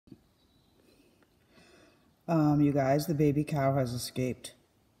You guys, the baby cow has escaped.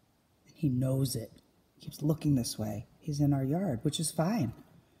 He knows it. He keeps looking this way. He's in our yard, which is fine.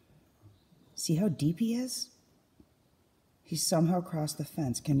 See how deep he is? He somehow crossed the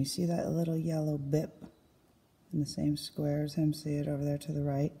fence. Can you see that little yellow bip in the same square as him? See it over there to the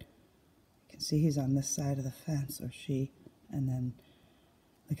right? You can see he's on this side of the fence, or she. And then,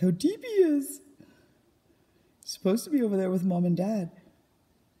 look how deep he is. He's supposed to be over there with Mom and Dad.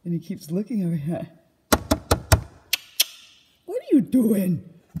 And he keeps looking over here. What are you doing?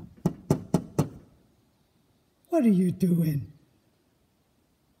 What are you doing?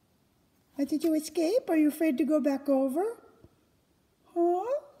 Did you escape? Are you afraid to go back over? Huh?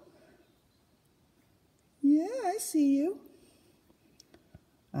 Yeah, I see you.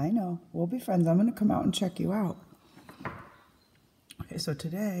 I know. We'll be friends. I'm going to come out and check you out. Okay, so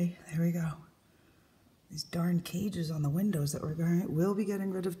today, there we go. These darn cages on the windows that we'll be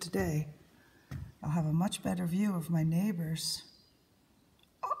getting rid of today. I'll have a much better view of my neighbors.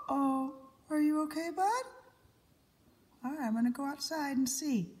 Uh-oh. Are you okay, bud? All right, I'm going to go outside and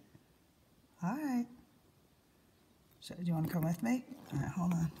see. All right. So, do you want to come with me? All right,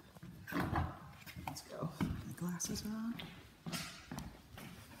 hold on. Let's go. My glasses are on.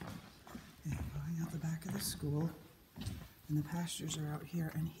 Okay, going out the back of the school. And the pastures are out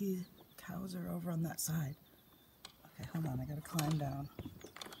here, and cows are over on that side. Okay, hold on, I gotta climb down.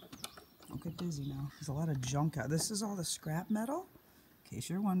 Don't get dizzy now. There's a lot of junk out. This is all the scrap metal, in case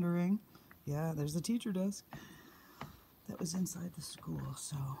you're wondering. Yeah, there's the teacher desk. That was inside the school,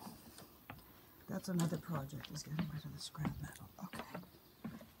 so that's another project, is getting rid of the scrap metal. Okay,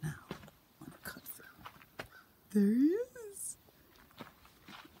 now, I'm gonna cut through. There he is.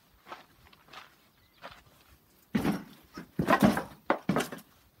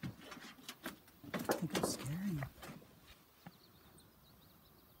 I think I'm scaring him.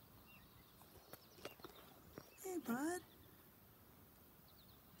 Hey, bud.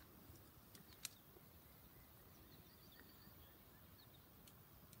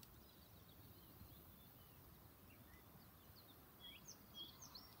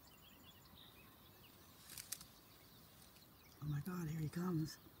 Oh my God, here he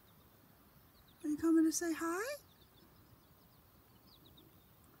comes. Are you coming to say hi?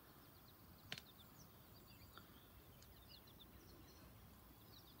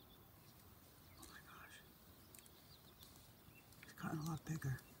 Oh my gosh. He's gotten a lot bigger.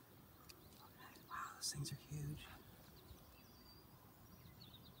 Okay. Wow, those things are huge.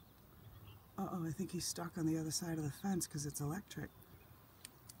 Uh-oh, I think he's stuck on the other side of the fence because it's electric.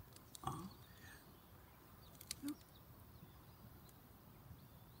 Oh. Yep.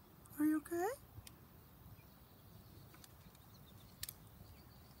 Are you okay?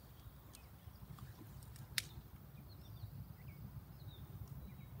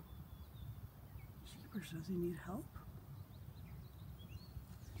 Jeepers, does he need help?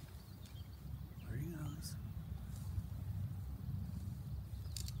 There he goes.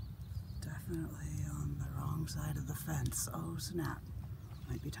 Definitely on the wrong side of the fence. Oh, snap.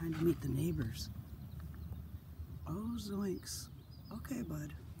 Might be time to meet the neighbors. Oh, zoinks. Okay,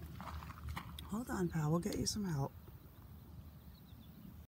 bud. Hold on, pal. We'll get you some help.